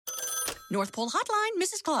North Pole Hotline,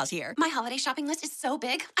 Mrs. Claus here. My holiday shopping list is so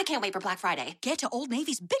big, I can't wait for Black Friday. Get to Old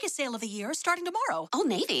Navy's biggest sale of the year starting tomorrow. Old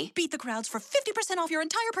Navy? Beat the crowds for 50% off your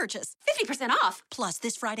entire purchase. 50% off? Plus,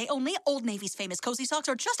 this Friday only, Old Navy's famous cozy socks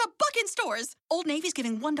are just $1 in stores. Old Navy's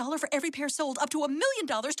giving $1 for every pair sold up to $1 million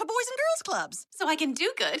to boys and girls clubs. So I can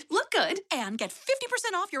do good, look good, and get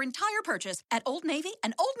 50% off your entire purchase at Old Navy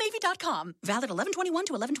and OldNavy.com. Valid 11/21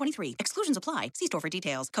 to 11/23. Exclusions apply. See store for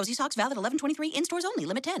details. Cozy socks valid 11/23 in stores only.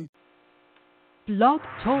 Limit 10. Blog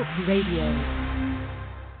Talk Radio.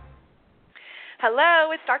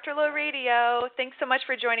 Hello, it's Dr. Low Radio. Thanks so much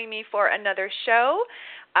for joining me for another show.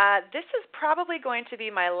 This is probably going to be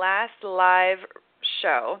my last live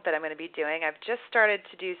show that I'm going to be doing. I've just started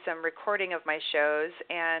to do some recording of my shows,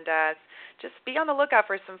 and just be on the lookout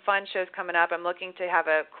for some fun shows coming up. I'm looking to have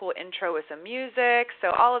a cool intro with some music, so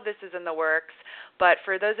all of this is in the works. But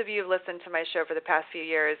for those of you who've listened to my show for the past few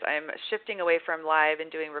years, I'm shifting away from live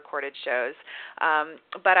and doing recorded shows.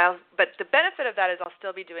 But the benefit of that is I'll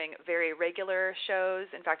still be doing very regular shows.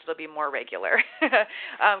 In fact, it'll be more regular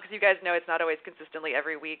because you guys know it's not always consistently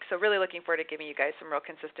every week. So really looking forward to giving you guys some real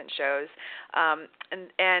consistent shows.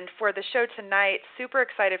 And for the show tonight, super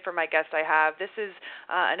excited for my guest I have. This is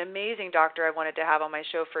an amazing doctor I wanted to have on my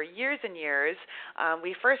show for years and years.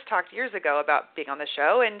 We first talked years ago about being on the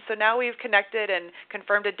show, and so now we've connected and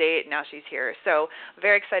confirmed a date, and now she's here. So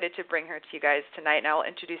very excited to bring her to you guys tonight, and I'll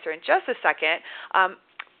introduce her in just a second.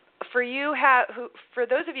 For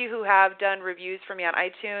those of you who have done reviews for me on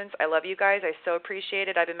iTunes, I love you guys. I so appreciate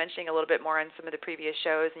it. I've been mentioning a little bit more on some of the previous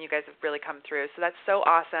shows, and you guys have really come through. So that's so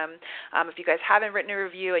awesome. If you guys haven't written a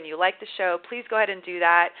review and you like the show, please go ahead and do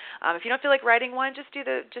that. If you don't feel like writing one, just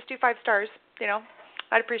do 5 stars. You know,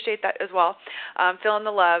 I'd appreciate that as well. Fill in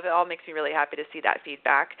the love. It all makes me really happy to see that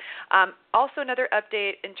feedback. Also, another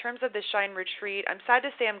update in terms of the Shine Retreat. I'm sad to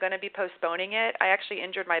say I'm going to be postponing it. I actually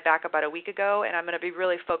injured my back about a week ago, and I'm going to be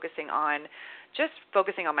really focusing on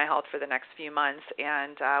my health for the next few months.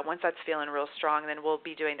 And once that's feeling real strong, then we'll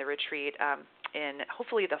be doing the retreat in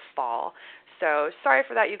hopefully the fall. So sorry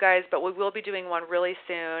for that, you guys, but we will be doing one really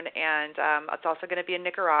soon, and it's also going to be in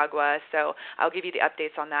Nicaragua. So I'll give you the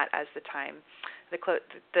updates on that as the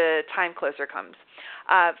time closer comes.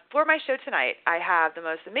 For my show tonight, I have the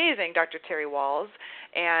most amazing Dr. Terry Wahls,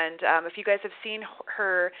 and if you guys have seen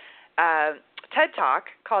her TED Talk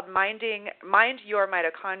called Mind Your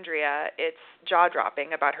Mitochondria, it's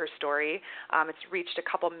jaw-dropping about her story. It's reached a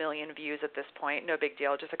couple million views at this point. No big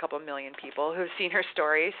deal, just a couple million people who've seen her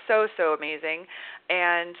story. So amazing.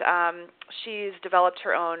 And she's developed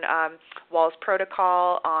her own Wahls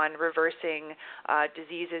protocol on reversing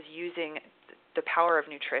diseases using the power of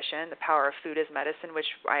nutrition, the power of food as medicine, which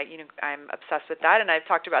I'm obsessed with that, and I've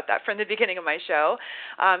talked about that from the beginning of my show.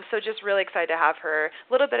 So just really excited to have her.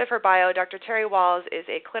 A little bit of her bio. Dr. Terry Wahls is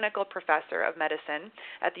a clinical professor of medicine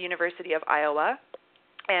at the University of Iowa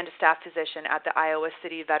and a staff physician at the Iowa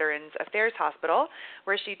City Veterans Affairs Hospital,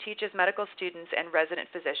 where she teaches medical students and resident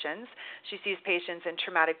physicians. She sees patients in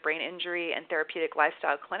traumatic brain injury and therapeutic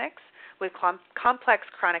lifestyle clinics with complex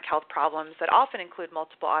chronic health problems that often include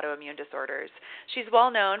multiple autoimmune disorders. She's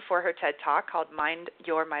well known for her TED Talk called Mind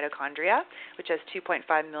Your Mitochondria, which has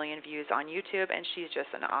 2.5 million views on YouTube, and she's just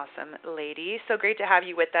an awesome lady. So great to have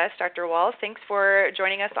you with us, Dr. Wahls. Thanks for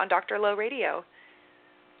joining us on Dr. Low Radio.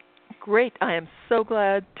 Great. I am so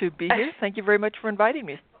glad to be here. Thank you very much for inviting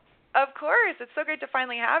me. Of course. It's so great to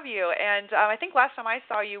finally have you. And I think last time I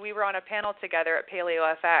saw you, we were on a panel together at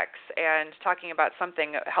PaleoFX and talking about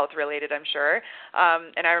something health-related, I'm sure.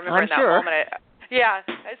 And I remember moment,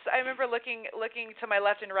 I remember looking to my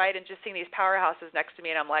left and right and just seeing these powerhouses next to me,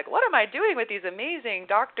 and I'm like, what am I doing with these amazing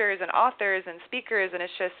doctors and authors and speakers? And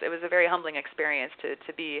it was a very humbling experience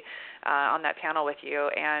to be on that panel with you.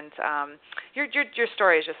 And your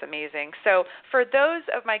story is just amazing. So for those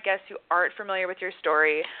of my guests who aren't familiar with your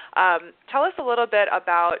story, tell us a little bit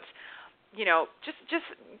about, just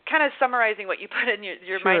kind of summarizing what you put in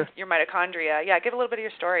your mitochondria. Yeah, give a little bit of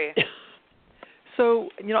your story. So,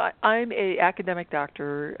 I'm an academic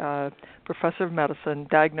doctor, professor of medicine,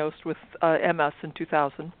 diagnosed with MS in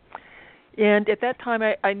 2000. And at that time,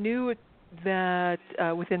 I knew that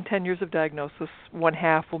within 10 years of diagnosis, one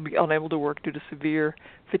half will be unable to work due to severe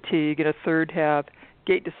fatigue, and a third have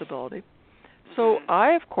gait disability. So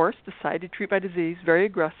I, of course, decided to treat my disease very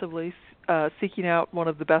aggressively, seeking out one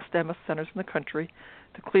of the best MS centers in the country,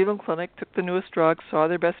 the Cleveland Clinic, took the newest drugs, saw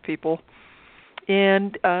their best people.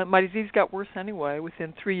 And my disease got worse anyway.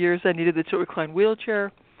 Within 3 years, I needed the tilt-recline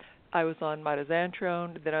wheelchair. I was on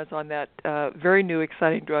mitoxantrone. Then I was on that very new,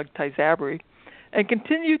 exciting drug, Tysabri, and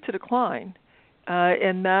continued to decline.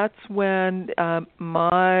 And that's when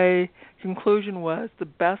my conclusion was the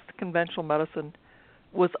best conventional medicine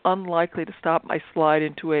was unlikely to stop my slide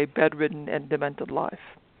into a bedridden and demented life.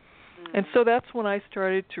 And so that's when I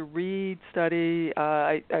started to read, study.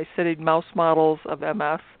 I studied mouse models of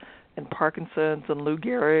MS and Parkinson's and Lou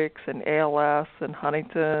Gehrig's and ALS and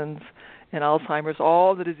Huntington's and Alzheimer's,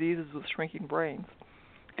 all the diseases with shrinking brains.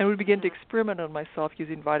 And would begin to experiment on myself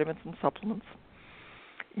using vitamins and supplements.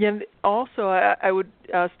 And also, I would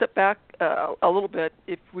step back a little bit.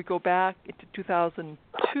 If we go back into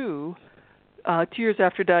 2002, 2 years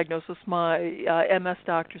after diagnosis, my MS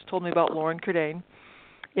doctors told me about Loren Cardane.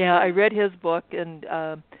 Yeah, I read his book and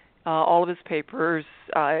all of his papers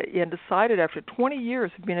and decided after 20 years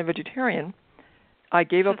of being a vegetarian, I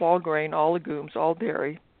gave up all grain, all legumes, all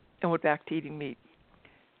dairy, and went back to eating meat.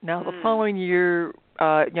 Now, the following year,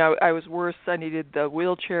 I was worse. I needed the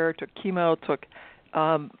wheelchair, took chemo, took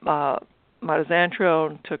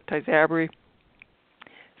mitoxantrone, took Tysabri.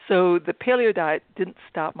 So the paleo diet didn't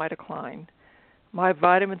stop my decline. My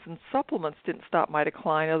vitamins and supplements didn't stop my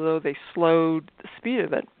decline, although they slowed the speed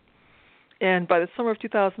of it. And by the summer of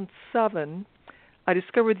 2007, I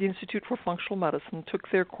discovered the Institute for Functional Medicine, took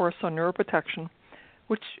their course on neuroprotection,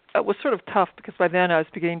 which was sort of tough because by then I was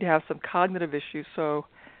beginning to have some cognitive issues, so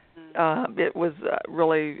it was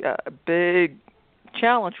really a big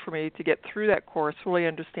challenge for me to get through that course, really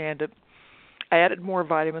understand it. I added more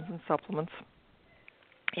vitamins and supplements.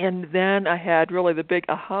 And then I had really the big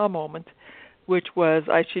aha moment, which was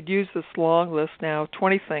I should use this long list now,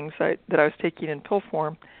 20 things that I was taking in pill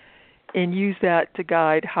form, and use that to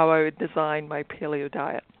guide how I would design my paleo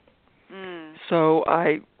diet. So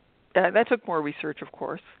that took more research, of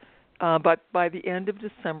course, but by the end of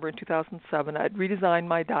December in 2007, I'd redesigned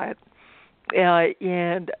my diet,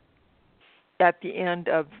 and at the end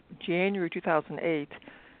of January 2008,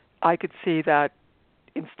 I could see that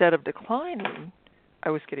instead of declining,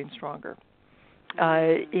 I was getting stronger.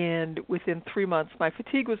 And within 3 months, my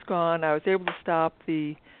fatigue was gone. I was able to stop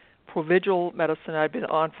the Provigil medicine I'd been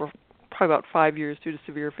on for probably about 5 years due to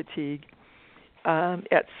severe fatigue.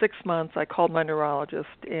 At 6 months, I called my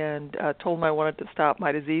neurologist and told him I wanted to stop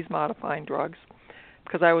my disease-modifying drugs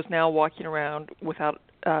because I was now walking around without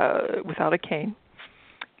a cane.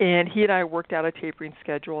 And he and I worked out a tapering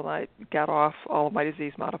schedule, and I got off all of my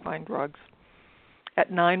disease-modifying drugs.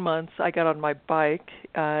 At 9 months, I got on my bike,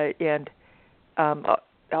 and I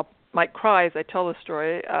might cry as I tell this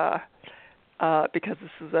story because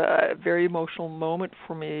this is a very emotional moment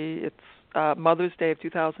for me. It's Mother's Day of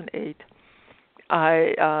 2008.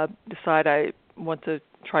 I decide I want to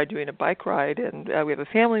try doing a bike ride, and we have a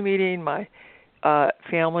family meeting. My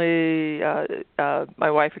family, my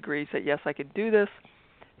wife agrees that yes, I can do this.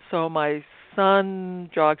 So my son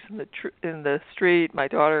jogs in the street. My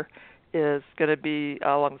daughter is going to be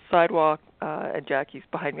along the sidewalk, and Jackie's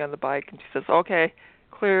behind me on the bike, and she says, "Okay,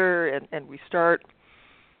 clear," and we start.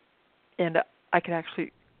 And I can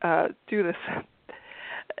actually do this.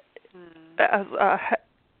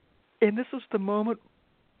 And this was the moment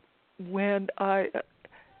when I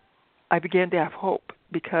began to have hope,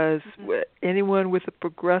 because anyone with a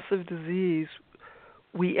progressive disease,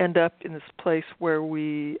 we end up in this place where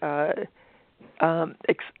we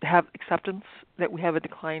have acceptance that we have a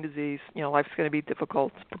declining disease. You know, life's going to be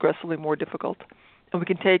difficult, progressively more difficult, and we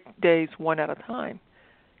can take days one at a time,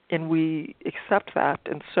 and we accept that.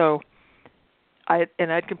 And so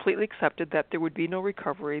I'd completely accepted that there would be no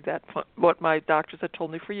recovery, that what my doctors had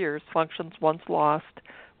told me for years, functions once lost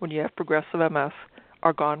when you have progressive MS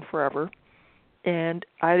are gone forever, and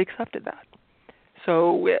I had accepted that.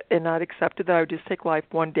 So, and I'd accepted that I would just take life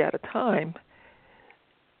one day at a time.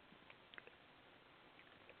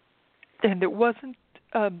 And it wasn't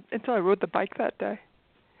until I rode the bike that day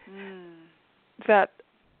that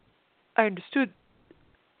I understood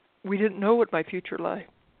we didn't know what my future lay.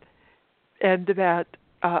 And that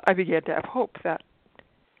I began to have hope that,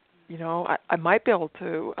 you know, I might be able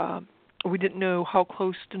to, we didn't know how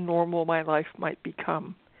close to normal my life might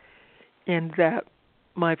become. And that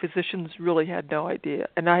my physicians really had no idea.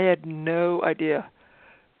 And I had no idea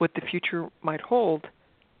what the future might hold.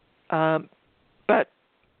 But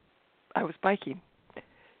I was biking.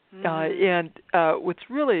 And what's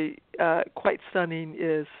really quite stunning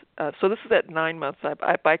is, so this is at 9 months.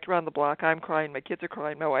 I biked around the block. I'm crying. My kids are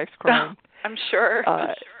crying. My wife's crying. I'm sure.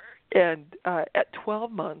 And at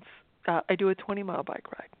 12 months, I do a 20-mile bike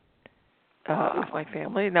ride with my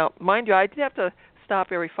family. Now, mind you, I did have to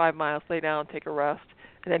stop every 5 miles, lay down, take a rest,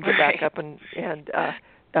 and then get back up and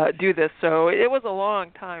do this. So it was a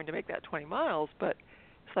long time to make that 20 miles, but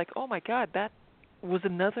it's like, oh, my God, that was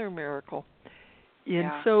another miracle.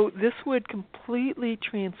 And so this would completely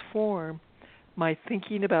transform my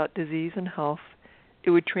thinking about disease and health. It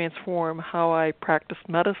would transform how I practiced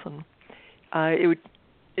medicine. And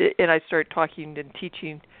I started talking and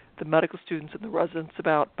teaching the medical students and the residents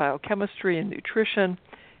about biochemistry and nutrition,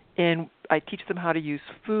 and I teach them how to use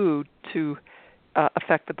food to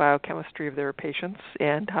affect the biochemistry of their patients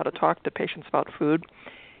and how to talk to patients about food.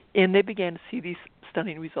 And they began to see these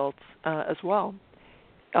stunning results as well.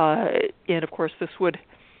 And, of course, this would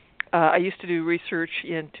I used to do research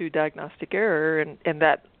into diagnostic error, and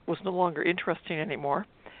that was no longer interesting anymore.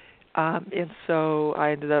 And so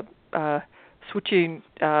I ended up switching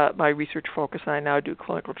my research focus, and I now do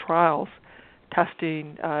clinical trials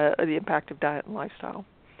testing the impact of diet and lifestyle.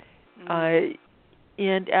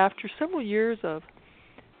 And after several years of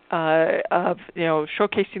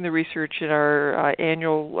showcasing the research in our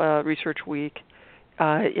annual research week,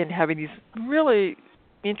 and having these really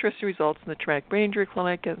interesting results in the traumatic brain injury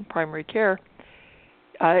clinic and primary care,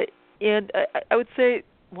 and I would say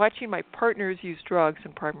watching my partners use drugs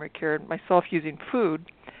in primary care and myself using food,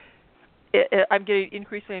 I'm getting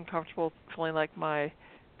increasingly uncomfortable feeling like my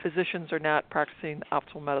physicians are not practicing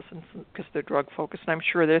optimal medicine because they're drug focused. And I'm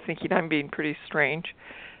sure they're thinking I'm being pretty strange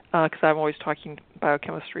because I'm always talking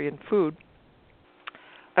biochemistry and food.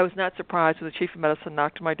 I was not surprised when the chief of medicine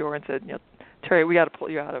knocked on my door and said, Terry, we got to pull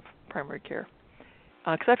you out of primary care.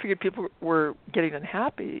 Because I figured people were getting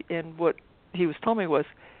unhappy, and what he was telling me was,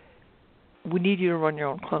 we need you to run your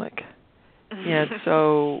own clinic. And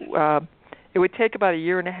so it would take about a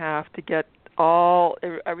year and a half to get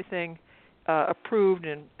everything approved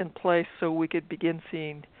and in place so we could begin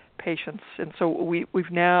seeing patients. And so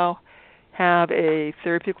we've now have a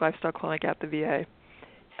therapeutic lifestyle clinic at the VA.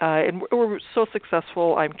 And we're so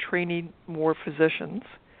successful, I'm training more physicians.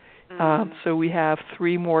 So we have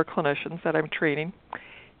 3 more clinicians that I'm training.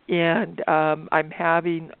 And I'm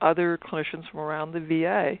having other clinicians from around the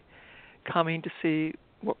VA coming to see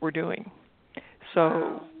what we're doing.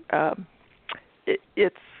 So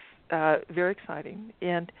it's very exciting.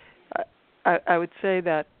 And I would say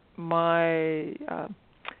that my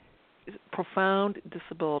profound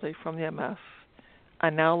disability from the MS, I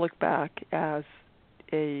now look back as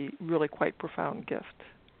a really quite profound gift.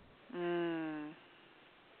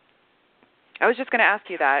 I was just going to ask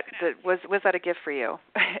you that. Was that a gift for you?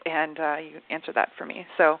 And you answered that for me.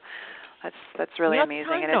 So that's really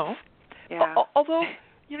amazing. Although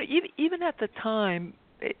even at the time,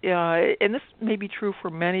 and this may be true for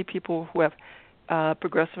many people who have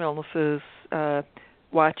progressive illnesses,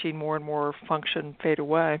 watching more and more function fade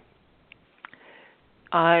away.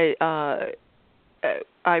 I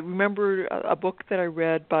remember a book that I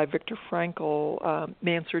read by Viktor Frankl,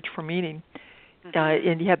 Man's Search for Meaning,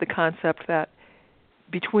 and he had the concept that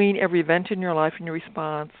between every event in your life and your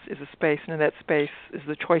response is a space, and in that space is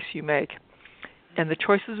the choice you make. And the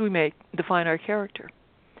choices we make define our character.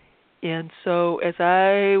 And so as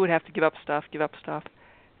I would have to give up stuff,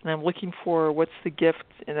 and I'm looking for what's the gift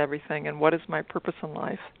in everything and what is my purpose in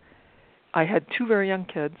life, I had 2 very young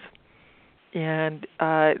kids, and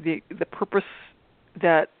the purpose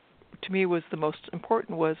that to me was the most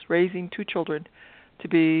important was raising 2 children to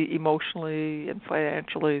be emotionally and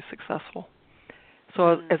financially successful.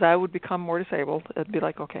 So as I would become more disabled, it'd be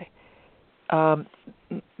like, okay,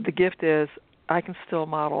 the gift is I can still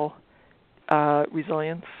model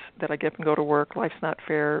resilience, that I get up and go to work. Life's not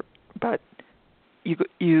fair, but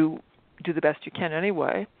you do the best you can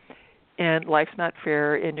anyway. And life's not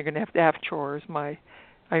fair, and you're going to have chores. I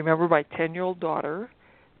remember my 10-year-old daughter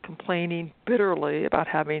complaining bitterly about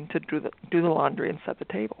having to do the laundry and set the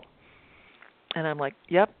table. And I'm like,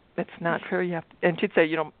 yep, it's not fair. You have to. And she'd say,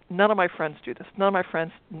 none of my friends do this. None of my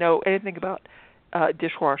friends know anything about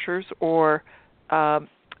dishwashers or a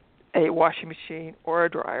washing machine or a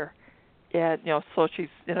dryer. And, so she's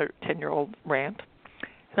in a 10-year-old rant.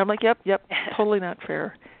 And I'm like, yep, totally not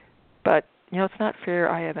fair. But, it's not fair.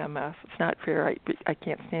 I have MS. It's not fair. I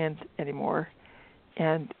can't stand anymore.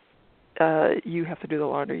 And you have to do the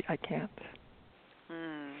laundry. I can't.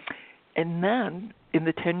 And then in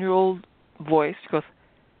the 10-year-old voice, she goes,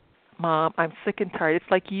 Mom, I'm sick and tired. It's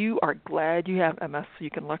like you are glad you have MS so you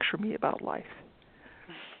can lecture me about life.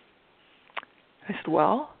 I said,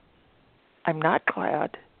 well, I'm not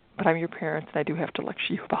glad, but I'm your parent and I do have to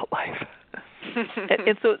lecture you about life.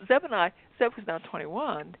 and so Zeb who's now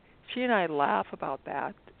 21, she and I laugh about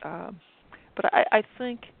that. But I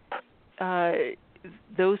think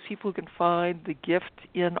those people who can find the gift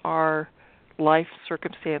in our life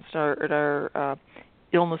circumstance and our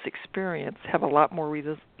illness experience have a lot more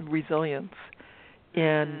resilience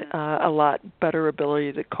and a lot better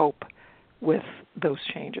ability to cope with those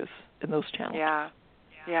changes. in those channels. Yeah.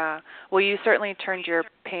 Yeah. Well, you certainly turned your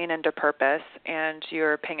pain into purpose, and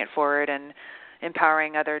you're paying it forward and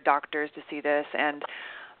empowering other doctors to see this. And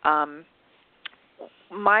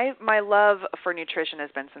my love for nutrition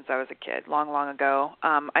has been since I was a kid, long ago.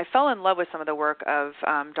 I fell in love with some of the work of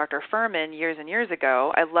Dr. Furman years and years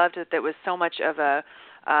ago. I loved that there was so much of a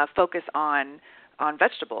focus on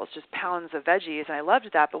vegetables, just pounds of veggies, and I loved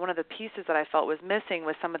that. But one of the pieces that I felt was missing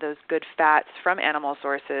was some of those good fats from animal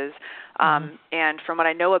sources. And from what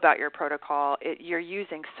I know about your protocol, you're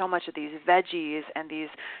using so much of these veggies and these,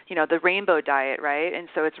 the rainbow diet, right? And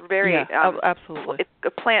so it's very absolutely. It's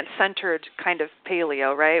a plant-centered kind of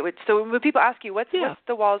paleo, right? So when people ask you what's the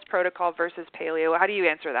Wahls protocol versus paleo, how do you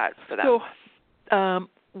answer that for them? So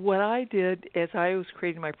what I did as I was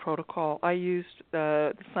creating my protocol, I used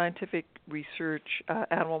the scientific research,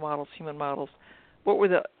 animal models, human models. What were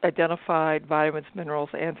the identified vitamins, minerals,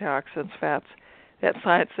 antioxidants, fats that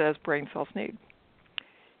science says brain cells need?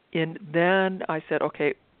 And then I said,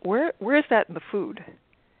 okay, where is that in the food?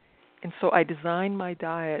 And so I designed my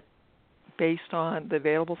diet based on the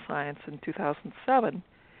available science in 2007,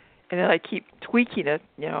 and then I keep tweaking it,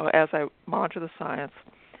 as I monitor the science.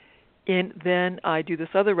 And then I do this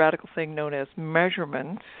other radical thing known as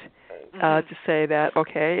measurements to say that,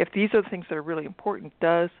 okay, if these are the things that are really important,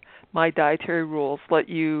 does my dietary rules let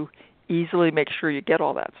you easily make sure you get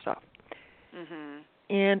all that stuff?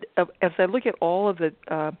 And as I look at all of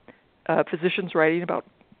the physicians writing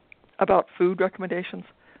about food recommendations,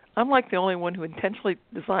 I'm like the only one who intentionally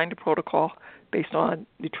designed a protocol based on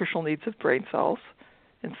nutritional needs of brain cells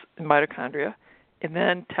and mitochondria, and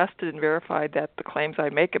then tested and verified that the claims I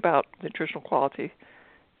make about nutritional quality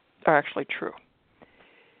are actually true.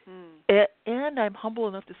 And I'm humble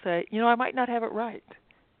enough to say, I might not have it right,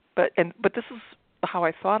 but this is how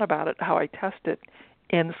I thought about it, how I test it,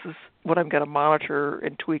 and this is what I'm going to monitor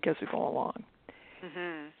and tweak as we go along.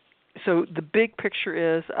 So the big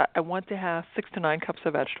picture is I want to have 6 to 9 cups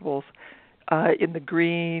of vegetables in the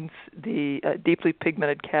greens, the deeply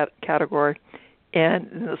pigmented category,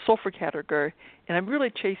 and in the sulfur category. And I'm really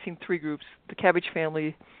chasing 3 groups: the cabbage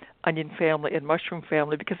family, onion family, and mushroom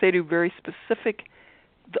family, because they do very specific,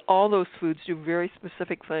 all those foods do very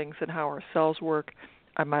specific things in how our cells work,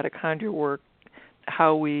 our mitochondria work,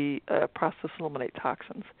 how we process and eliminate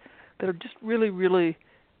toxins that are just really, really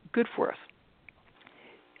good for us.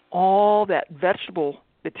 All that vegetable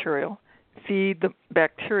material feed the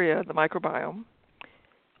bacteria, the microbiome.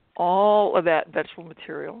 All of that vegetable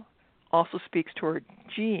material also speaks to our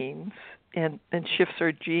genes and shifts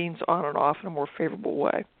our genes on and off in a more favorable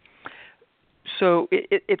way. So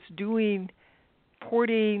it's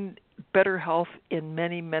porting better health in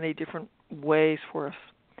many, many different ways for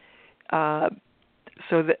us.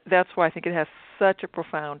 So that's why I think it has such a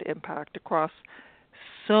profound impact across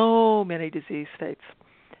so many disease states.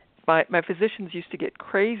 My physicians used to get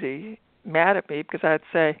crazy, mad at me, because I'd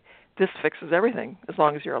say, this fixes everything as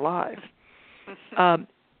long as you're alive.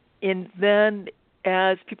 And then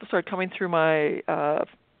as people started coming through my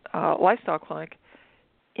lifestyle clinic,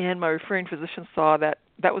 and my referring physicians saw that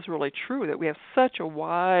was really true, that we have such a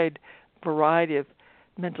wide variety of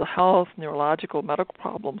mental health, neurological, medical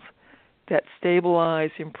problems that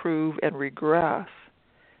stabilize, improve, and regress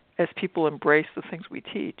as people embrace the things we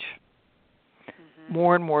teach.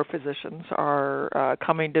 More and more physicians are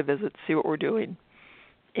coming to visit, see what we're doing,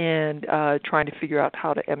 and trying to figure out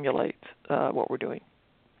how to emulate what we're doing.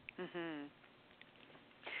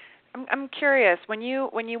 I'm curious, when you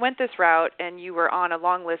went this route and you were on a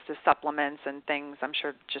long list of supplements and things, I'm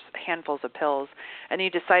sure just handfuls of pills, and you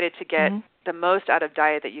decided to get the most out of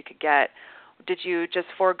diet that you could get, did you just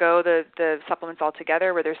forego the supplements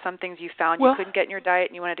altogether? Were there some things you found you couldn't get in your diet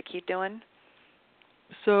and you wanted to keep doing?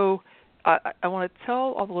 So I want to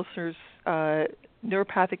tell all the listeners,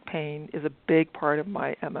 neuropathic pain is a big part of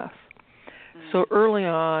my MS. So early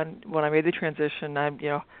on, when I made the transition, I'm,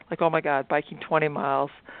 like, oh my God, biking 20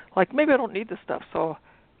 miles. Like, maybe I don't need this stuff. So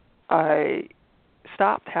I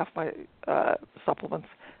stopped half my supplements.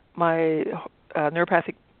 My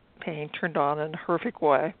neuropathic pain turned on in a horrific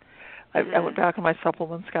way. I went back on my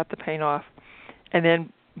supplements, got the pain off, and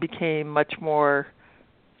then became much more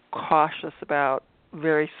cautious about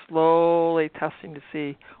very slowly testing to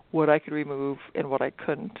see what I could remove and what I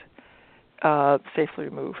couldn't safely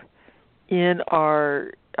remove.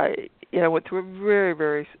 I went through a very,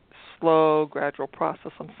 very slow, gradual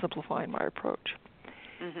process on simplifying my approach.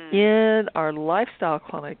 In our lifestyle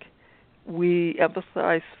clinic, we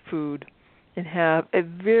emphasize food and have a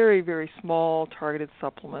very, very small targeted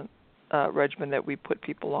supplement regimen that we put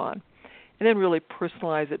people on, and then really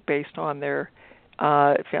personalize it based on their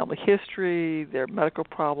family history, their medical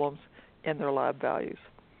problems, and their lab values.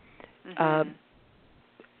 Mm-hmm.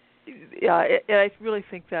 I really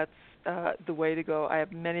think that's the way to go. I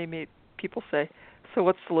have many people say, so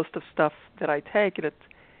what's the list of stuff that I take? And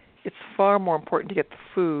it's far more important to get the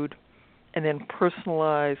food and then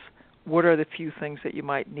personalize what are the few things that you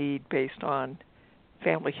might need based on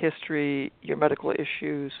family history, your medical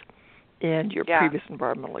issues, and your previous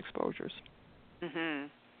environmental exposures. Mm-hmm.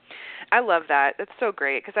 I love that. That's so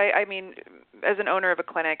great because I mean, as an owner of a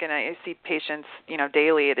clinic and I see patients,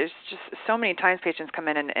 daily, there's just so many times patients come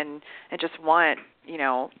in and just want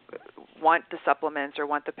the supplements or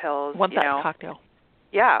want the pills. Want that cocktail.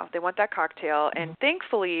 Yeah, they want that cocktail. And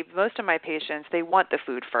thankfully, most of my patients, they want the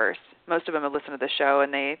food first. Most of them have listened to the show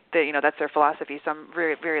and they that's their philosophy. So I'm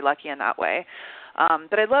very, very lucky in that way.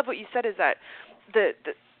 But I love what you said is that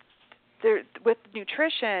with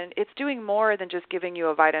nutrition, it's doing more than just giving you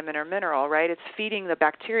a vitamin or mineral, right? It's feeding the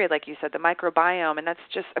bacteria, like you said, the microbiome, and that's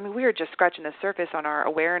just, we are just scratching the surface on our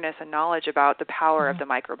awareness and knowledge about the power of the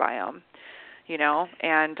microbiome,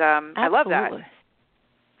 and I love that.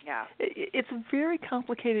 Yeah. It's a very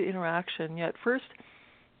complicated interaction, yet first,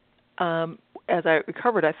 as I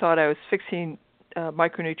recovered, I thought I was fixing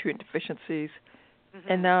micronutrient deficiencies,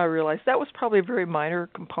 and now I realize that was probably a very minor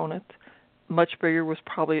component. Much bigger was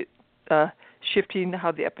probably shifting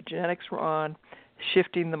how the epigenetics were on,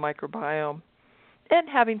 shifting the microbiome, and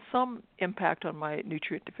having some impact on my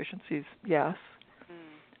nutrient deficiencies, yes.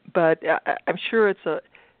 But I'm sure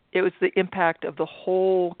it was the impact of the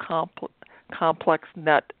whole complex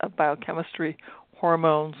net of biochemistry,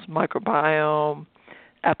 hormones, microbiome,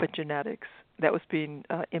 epigenetics that was being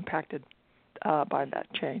impacted by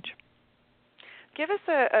that change. Give us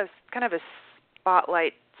a kind of a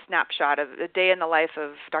spotlight snapshot of a day in the life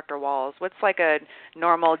of Dr. Wahls. What's like a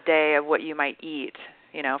normal day of what you might eat,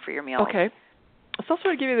 for your meals? Okay. So I'll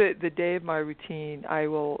sort of give you the day of my routine. I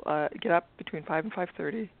will get up between 5 and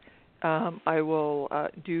 5:30. I will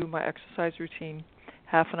do my exercise routine,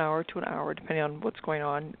 half an hour to an hour, depending on what's going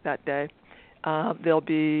on that day. There'll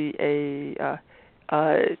be a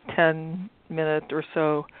 10-minute or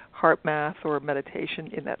so heart math or meditation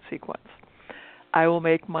in that sequence. I will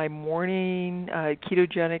make my morning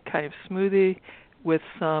ketogenic kind of smoothie with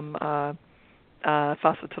some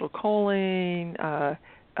phosphatidylcholine,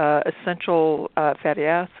 essential fatty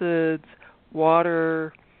acids,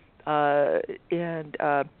 water, and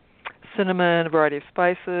cinnamon, a variety of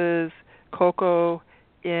spices, cocoa,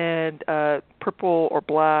 and purple or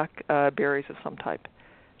black berries of some type.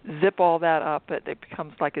 Zip all that up. It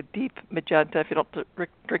becomes like a deep magenta. If you don't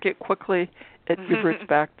drink it quickly, it reverts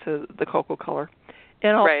back to the cocoa color.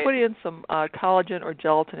 And I'll put in some collagen or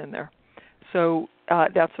gelatin in there. So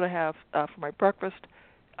that's what I have for my breakfast.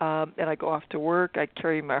 And I go off to work. I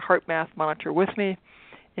carry my heart math monitor with me.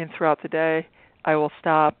 And throughout the day, I will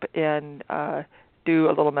stop and do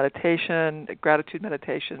a little meditation, a gratitude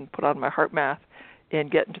meditation, put on my heart math, and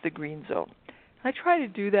get into the green zone. I try to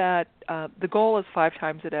do that. The goal is 5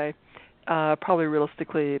 times a day. Probably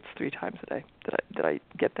realistically, it's 3 times a day that I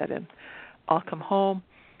get that in. I'll come home,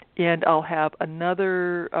 and I'll have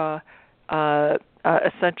another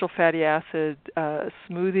essential fatty acid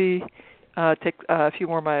smoothie, take a few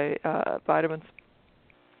more of my vitamins.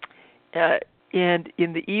 And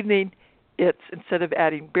in the evening, it's instead of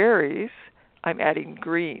adding berries, I'm adding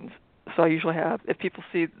greens. So I usually have, if people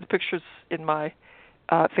see the pictures in my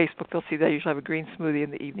Facebook, they'll see that I usually have a green smoothie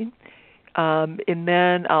in the evening. And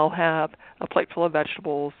then I'll have a plate full of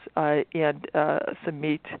vegetables and some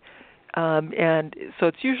meat. And so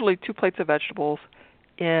it's usually 2 plates of vegetables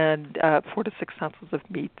and 4 to 6 ounces of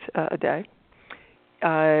meat a day.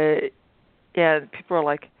 And people are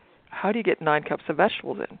like, how do you get 9 cups of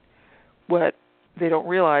vegetables in? What they don't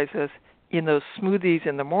realize is in those smoothies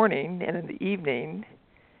in the morning and in the evening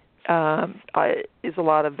is a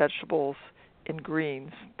lot of vegetables and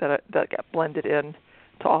greens that get blended in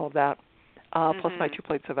to all of that, plus my 2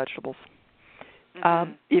 plates of vegetables.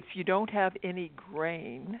 If you don't have any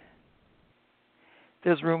grain,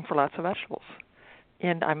 there's room for lots of vegetables.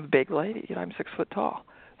 And I'm a big lady. I'm 6 foot tall.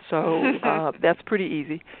 So that's pretty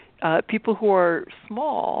easy. People who are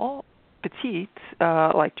small, petite,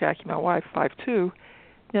 like Jackie, my wife, 5'2",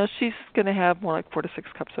 she's going to have more like 4 to 6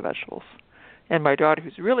 cups of vegetables. And my daughter,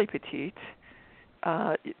 who's really petite,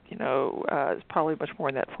 is probably much more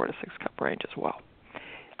in that 4 to 6 cup range as well.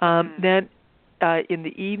 Then in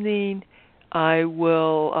the evening, I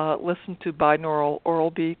will listen to binaural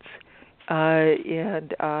oral beats,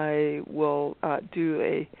 and I will do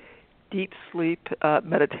a deep sleep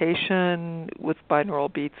meditation with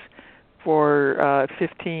binaural beats for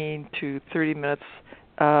 15 to 30 minutes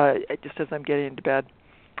just as I'm getting into bed.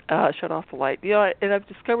 shut off the light. And I've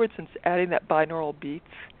discovered since adding that binaural beats,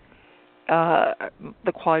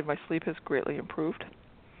 the quality of my sleep has greatly improved.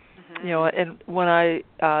 Mm-hmm. And when I,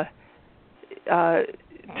 to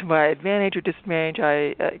my advantage or disadvantage,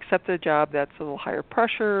 I accepted a job that's a little higher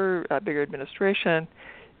pressure, bigger administration,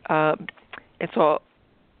 and so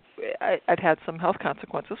I've had some health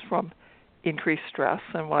consequences from increased stress.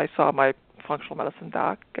 And when I saw my functional medicine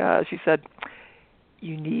doc, she said,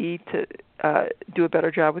 you need to do a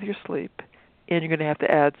better job with your sleep, and you're going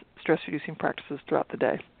to add stress-reducing practices throughout the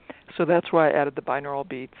day. So that's why I added the binaural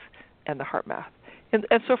beats and the heart math. And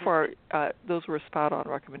so far, those were spot-on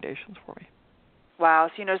recommendations for me. Wow,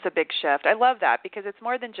 so you notice a big shift. I love that because it's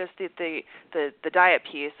more than just the diet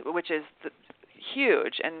piece, which is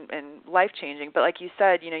huge and life-changing. But like you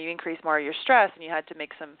said, you increase more of your stress, and you had to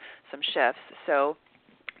make some shifts. So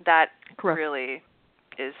that Correct. Really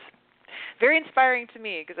is very inspiring to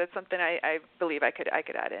me because that's something I believe I could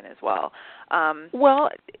add in as well.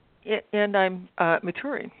 And I'm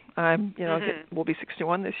maturing. I'm will be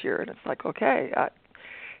 61 this year, and it's like, okay,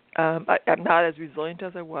 I'm not as resilient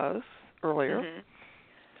as I was earlier.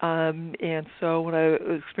 Mm-hmm. And so when I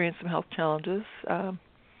experienced some health challenges,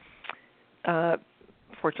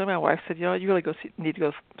 fortunately my wife said, you really need to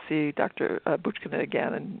go see Dr. Buchkina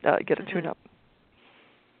again and get a tune-up.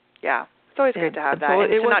 Yeah, it's always great to have that, so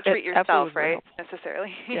and to not treat yourself, right,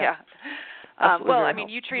 necessarily. Yeah. Well, I mean,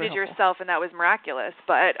 you treated yourself, and that was miraculous.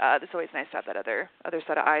 But it's always nice to have that other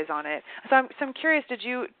set of eyes on it. So I'm curious.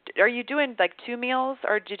 Are you doing like 2 meals,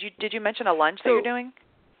 or did you mention a lunch that you're doing?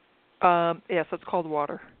 Yes, it's called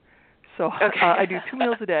water. So okay. I do 2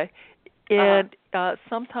 meals a day, and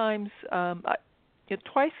sometimes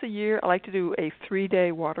twice a year I like to do a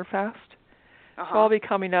 3-day water fast. So I'll be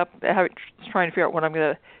coming up, trying to figure out when I'm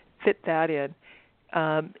going to fit that in.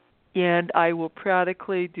 And I will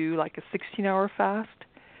periodically do like a 16-hour fast.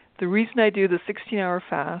 The reason I do the 16-hour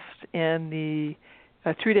fast and the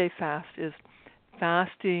 3-day fast is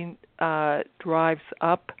fasting drives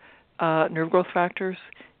up nerve growth factors,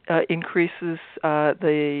 increases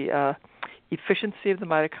the efficiency of the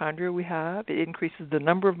mitochondria we have. It increases the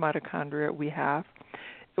number of mitochondria we have.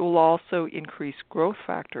 It will also increase growth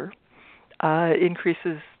factor. It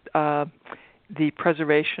increases the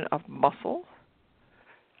preservation of muscle.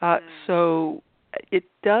 So it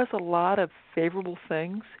does a lot of favorable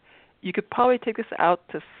things. You could probably take this out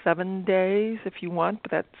to 7 days if you want, but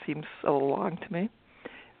that seems a little long to me.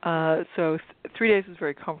 So 3 days is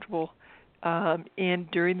very comfortable. And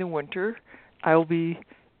during the winter, I will be,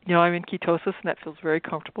 I'm in ketosis, and that feels very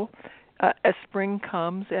comfortable. As spring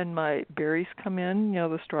comes and my berries come in,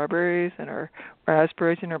 the strawberries and our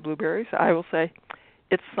raspberries and our blueberries, I will say,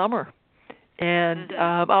 it's summer. And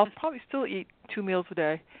I'll probably still eat 2 meals a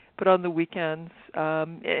day, but on the weekends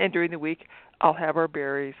and during the week, I'll have our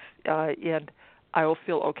berries, and I will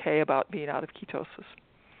feel okay about being out of ketosis.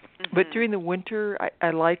 Mm-hmm. But during the winter,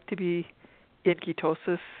 I like to be in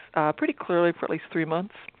ketosis pretty clearly for at least 3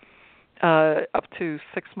 months, up to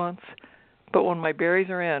 6 months. But when my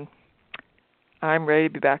berries are in, I'm ready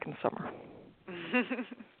to be back in summer.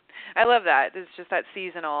 I love that. It's just that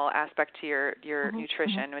seasonal aspect to your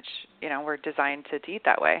nutrition, which, we're designed to eat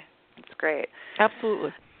that way. It's great.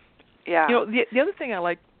 Absolutely. Yeah. The other thing I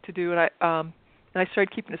like to do, and I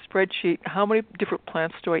started keeping a spreadsheet, how many different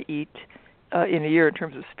plants do I eat in a year in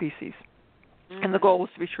terms of species? Mm-hmm. And the goal was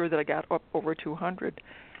to be sure that I got up over 200,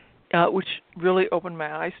 which really opened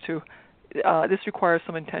my eyes to this requires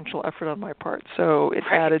some intentional effort on my part. So it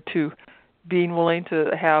added to being willing to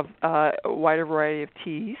have a wider variety of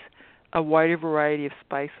teas, a wider variety of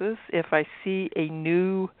spices. If I see a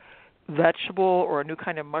new vegetable or a new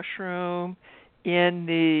kind of mushroom in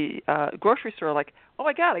the grocery store, like, oh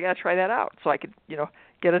my God, I got to try that out, so I could,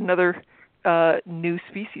 get another new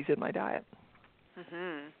species in my diet.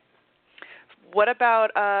 Mm-hmm. What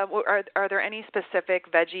about are there any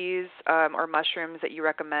specific veggies or mushrooms that you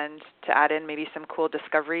recommend to add in? Maybe some cool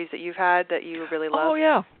discoveries that you've had that you really love. Oh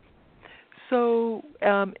yeah. So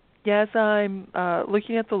as I'm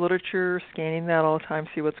looking at the literature, scanning that all the time,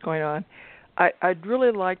 see what's going on, I'd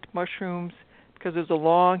really liked mushrooms because there's a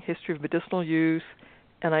long history of medicinal use,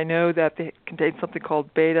 and I know that they contain something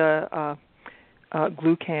called beta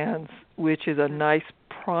glucans, which is a nice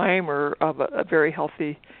primer of a very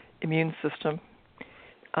healthy immune system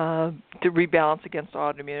to rebalance against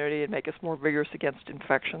autoimmunity and make us more vigorous against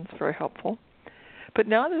infections. Very helpful. But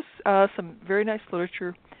now there's some very nice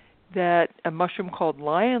literature that a mushroom called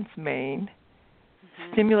lion's mane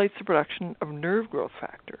stimulates the production of nerve growth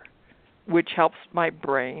factor, which helps my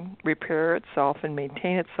brain repair itself and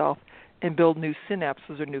maintain itself and build new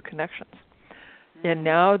synapses or new connections. And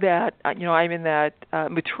now that I'm in that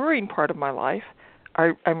maturing part of my life,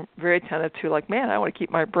 I'm very attentive to I want to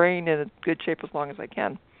keep my brain in good shape as long as I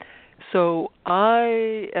can. So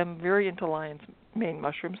I am very into lion's mane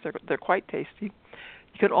mushrooms. They're quite tasty.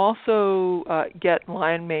 You can also get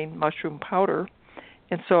lion mane mushroom powder,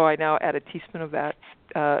 and so I now add a teaspoon of that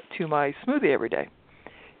to my smoothie every day.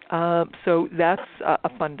 So that's a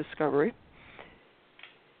fun discovery.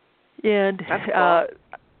 And that's cool.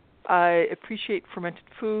 I appreciate fermented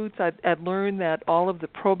foods. I've learned that all of the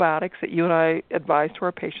probiotics that you and I advise to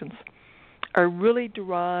our patients are really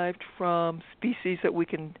derived from species that we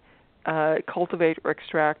can cultivate or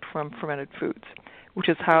extract from fermented foods, which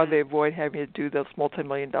is how they avoid having to do those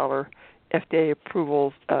multi-million-dollar FDA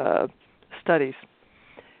approval studies.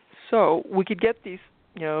 So we could get these,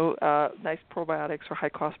 nice probiotics or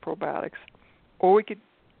high-cost probiotics, or we could,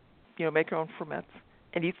 make our own ferments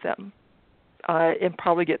and eat them, and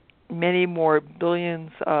probably get many more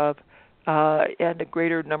billions of and a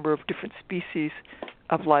greater number of different species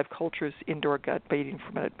of live cultures into our gut by eating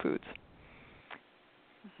fermented foods.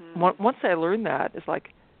 Once I learned that, it's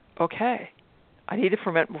like, okay, I need to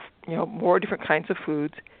ferment, more different kinds of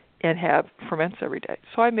foods and have ferments every day.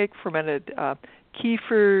 So I make fermented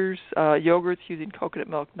kefirs, yogurts using coconut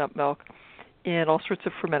milk, nut milk, and all sorts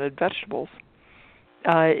of fermented vegetables.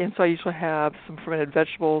 And so I usually have some fermented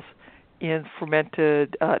vegetables and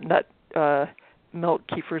fermented nut milk,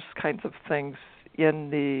 kefirs kinds of things in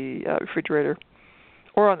the refrigerator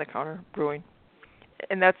or on the counter brewing.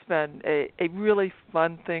 And that's been a really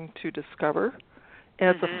fun thing to discover, and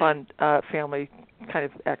it's a fun family kind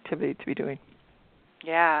of activity to be doing.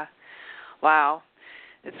 Yeah. Wow.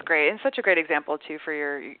 It's great, and such a great example too for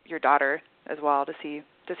your daughter as well to see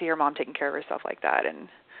her mom taking care of herself like that, and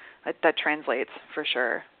that translates for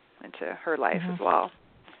sure into her life as well.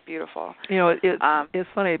 Beautiful. It's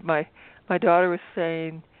funny. My daughter was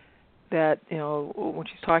saying that when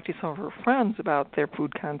she's talking to some of her friends about their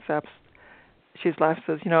food concepts, she's laughing,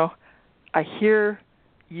 says, I hear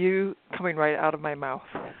you coming right out of my mouth.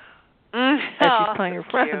 As she's telling her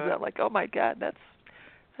friends, I'm like, oh my God, that's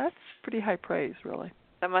pretty high praise, really.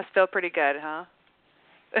 That must feel pretty good, huh?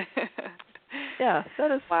 Yeah,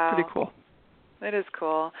 that is pretty cool. It is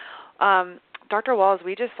cool. Dr. Wahls,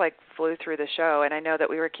 we just flew through the show, and I know that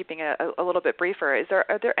we were keeping it a little bit briefer.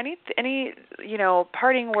 Are there any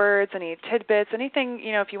parting words, any tidbits, anything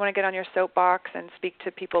if you want to get on your soapbox and speak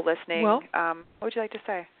to people listening? Well, what would you like to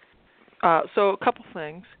say? So a couple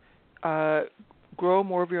things. Grow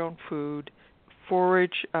more of your own food.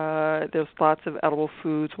 Forage. There's lots of edible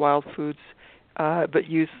foods, wild foods, but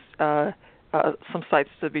use some sites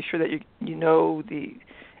to be sure that you know the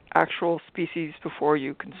actual species before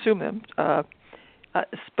you consume them.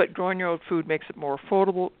 But growing your own food makes it more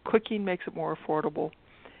affordable. Cooking makes it more affordable.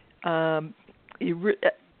 I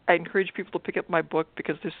encourage people to pick up my book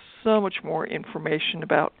because there's so much more information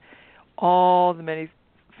about all the many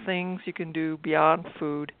things you can do beyond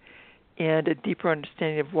food and a deeper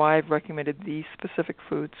understanding of why I've recommended these specific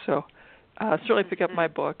foods. So certainly pick up my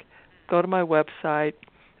book. Go to my website.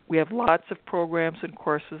 We have lots of programs and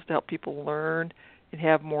courses to help people learn and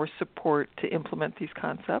have more support to implement these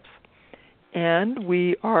concepts. And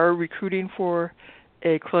we are recruiting for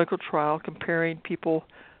a clinical trial comparing people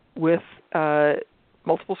with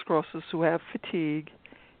multiple sclerosis who have fatigue,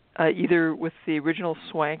 either with the original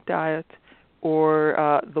Swank diet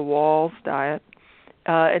or the Wahls diet,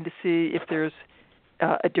 and to see if there's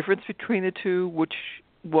a difference between the two, which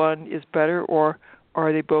one is better, or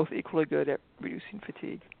are they both equally good at reducing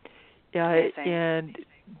fatigue. And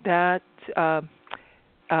that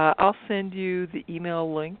I'll send you the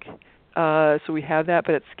email link. So we have that,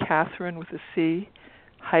 but it's Catherine with a C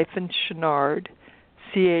 _Chenard,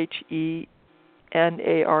 CHENARD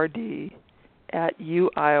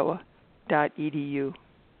 @uiowa.edu.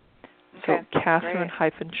 So Catherine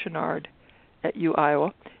 -Chenard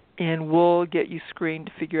 @uiowa, and we'll get you screened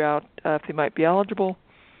to figure out if they might be eligible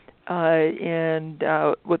and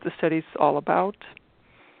what the study's all about.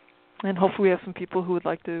 And hopefully we have some people who would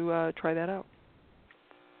like to try that out.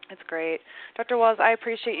 That's great. Dr. Wahls, I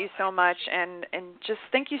appreciate you so much, and just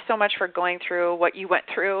thank you so much for going through what you went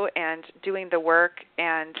through and doing the work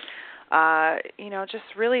and, just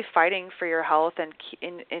really fighting for your health and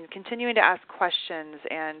continuing to ask questions.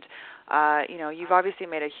 And, you've obviously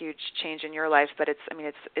made a huge change in your life, but it's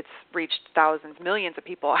reached thousands, millions of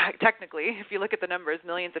people, technically. If you look at the numbers,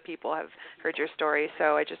 millions of people have heard your story.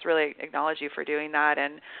 So I just really acknowledge you for doing that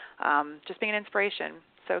and just being an inspiration.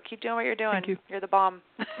 So keep doing what you're doing. Thank you. You're the bomb.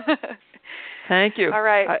 Thank you. All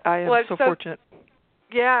right. I am so fortunate.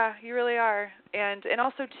 Yeah, you really are. And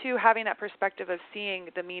also, too, having that perspective of seeing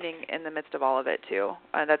the meaning in the midst of all of it, too.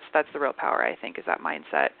 That's the real power, I think, is that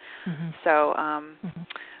mindset. Mm-hmm. So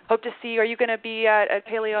hope to see you. Are you going to be at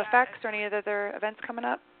Paleo Effects or any other events coming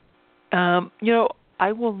up?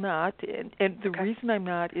 I will not. And the reason I'm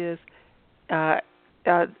not is I'm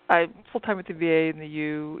full-time with the VA and the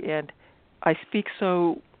U, and I speak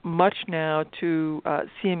so much now to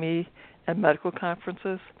CME and medical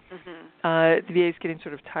conferences. The VA is getting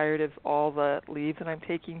sort of tired of all the leave that I'm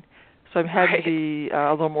taking, so I'm having to be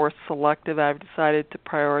a little more selective. I've decided to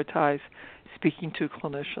prioritize speaking to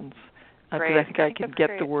clinicians because I think I can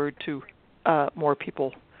get the word to more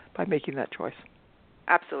people by making that choice.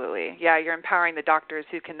 Absolutely. Yeah, you're empowering the doctors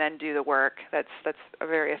who can then do the work. That's a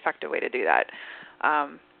very effective way to do that.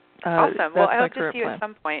 Awesome. Well, I hope to see you at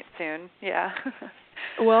some point soon. Yeah.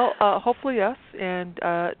 Well, hopefully yes. And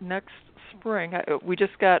next spring, we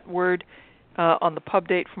just got word on the pub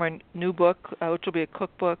date for my new book, which will be a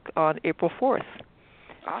cookbook, on April 4th.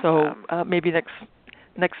 Awesome. So maybe next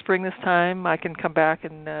spring this time I can come back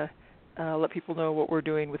and let people know what we're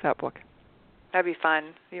doing with that book. That'd be fun.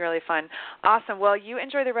 It'd be really fun. Awesome. Well, you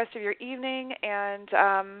enjoy the rest of your evening and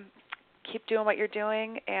keep doing what you're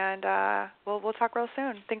doing, and we'll talk real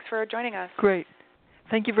soon. Thanks for joining us. Great.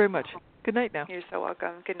 Thank you very much. Good night now. You're so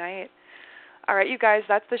welcome. Good night. All right, you guys,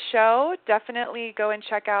 that's the show. Definitely go and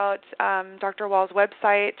check out Dr. Wahls'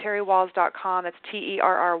 website, terrywahls.com. That's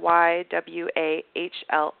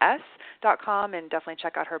TerryWahls.com, and definitely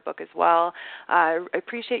check out her book as well. I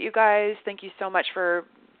appreciate you guys. Thank you so much for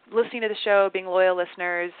listening to the show, being loyal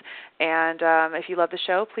listeners. And if you love the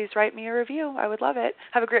show, please write me a review. I would love it.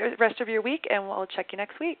 Have a great rest of your week, and we'll check you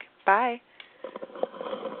next week. Bye.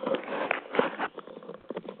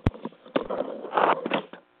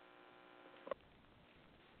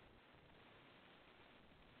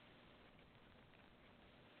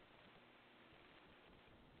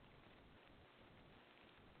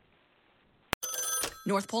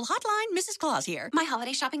 North Pole Hotline, Mrs. Claus here. My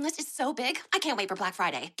holiday shopping list is so big, I can't wait for Black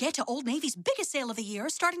Friday. Get to Old Navy's biggest sale of the year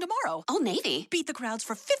starting tomorrow. Old Navy? Beat the crowds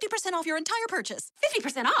for 50% off your entire purchase.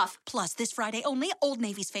 50% off? Plus, this Friday only, Old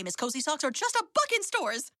Navy's famous cozy socks are just $1 in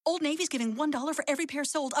stores. Old Navy's giving $1 for every pair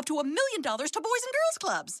sold, up to $1 million to Boys and Girls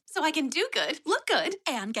Clubs. So I can do good, look good,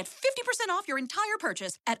 and get 50% off your entire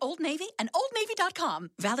purchase at Old Navy and OldNavy.com.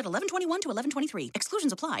 Valid 11/21 to 11/23.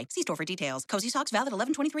 Exclusions apply. See store for details. Cozy socks valid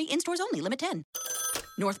 11/23 in stores only. Limit 10.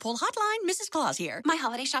 North Pole Hotline, Mrs. Claus here. My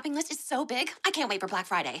holiday shopping list is so big, I can't wait for Black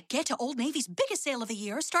Friday. Get to Old Navy's biggest sale of the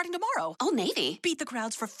year starting tomorrow. Old Navy? Beat the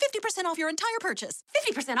crowds for 50% off your entire purchase.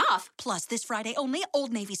 50% off? Plus, this Friday only,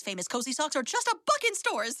 Old Navy's famous cozy socks are just $1 in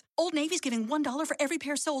stores. Old Navy's giving $1 for every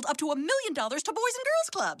pair sold, up to $1 million to Boys and Girls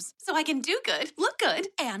Clubs. So I can do good, look good,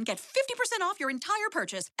 and get 50% off your entire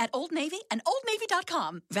purchase at Old Navy and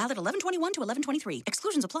OldNavy.com. Valid 11/21 to 11/23.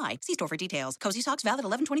 Exclusions apply. See store for details. Cozy socks valid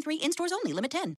 11/23 in stores only. Limit 10.